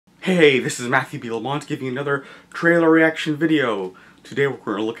Hey, this is Matthew B. Lamont giving you another trailer reaction video. Today we're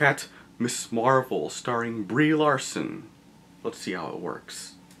going to look at Ms. Marvel starring Brie Larson. Let's see how it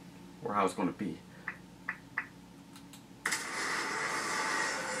works. Or how it's going to be.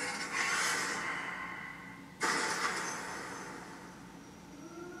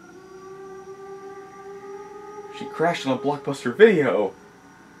 She crashed on a Blockbuster video.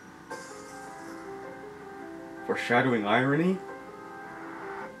 Foreshadowing irony?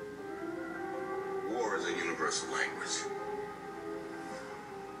 War is a universal language.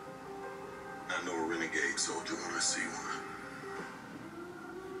 I know a renegade soldier when I see one.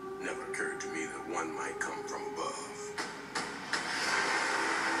 Never occurred to me that one might come from above.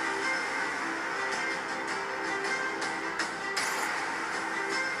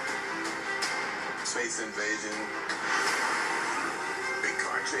 Space invasion. Big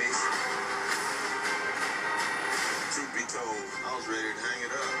car chase. Truth be told, I was ready to hang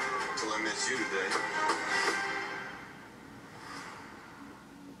it up until I met you today.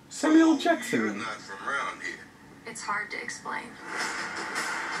 Samuel Jackson. You're not from around here. It's hard to explain.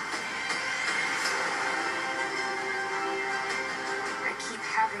 I keep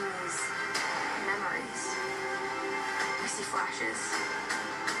having these memories. I see flashes.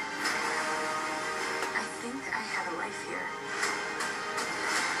 I think I had a life here.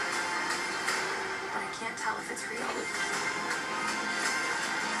 But I can't tell if it's real.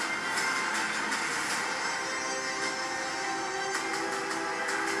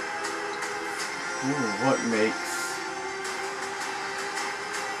 Ooh, what makes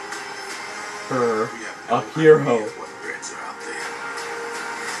her a hero? What threats are out there?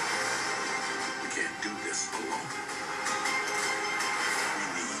 We can't do this alone. We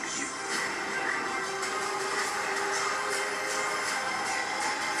need you.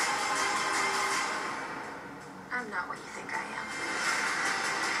 I'm not what you think I am.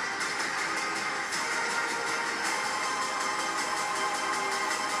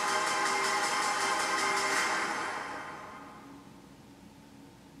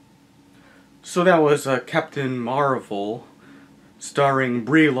 So that was Captain Marvel, starring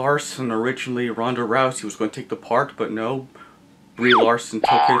Brie Larson. Originally, Ronda Rousey was going to take the part, but no, Brie Larson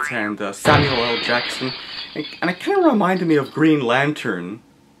took it, and Samuel L. Jackson. And it kind of reminded me of Green Lantern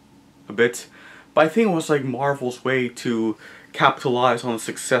a bit, but I think it was like Marvel's way to capitalize on the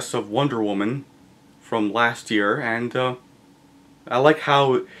success of Wonder Woman from last year, and I like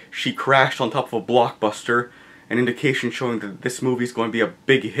how she crashed on top of a blockbuster. An indication showing that this movie is going to be a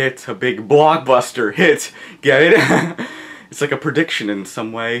big hit, a big blockbuster hit. Get it? It's like a prediction in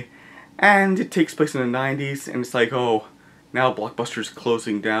some way. And it takes place in the 90s, and it's like, oh, now Blockbuster's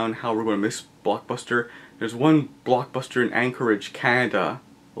closing down. How we're going to miss Blockbuster? There's one Blockbuster in Anchorage, Canada,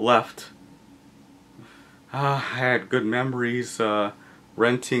 left. I had good memories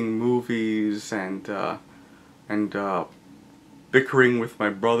renting movies and bickering with my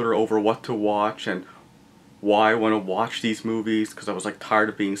brother over what to watch and why I want to watch these movies, because I was like tired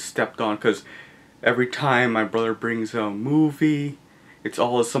of being stepped on, because every time my brother brings a movie, it's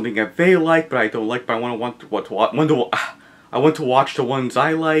always something that they like but I don't like, but I want to watch the ones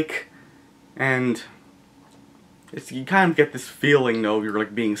I like, and you kind of get this feeling though you're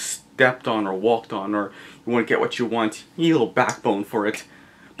like being stepped on or walked on, or you want to get what you want. You need a little backbone for it.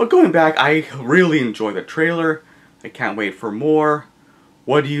 But going back, I really enjoy the trailer. I can't wait for more.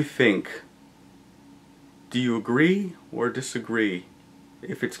 What do you think? Do you agree or disagree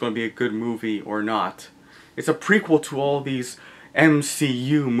if it's going to be a good movie or not? It's a prequel to all these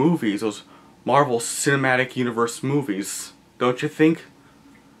MCU movies, those Marvel Cinematic Universe movies, don't you think?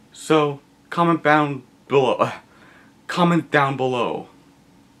 So, comment down below. Comment down below.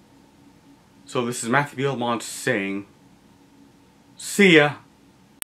 So this is Matthew B. Lamont saying, see ya!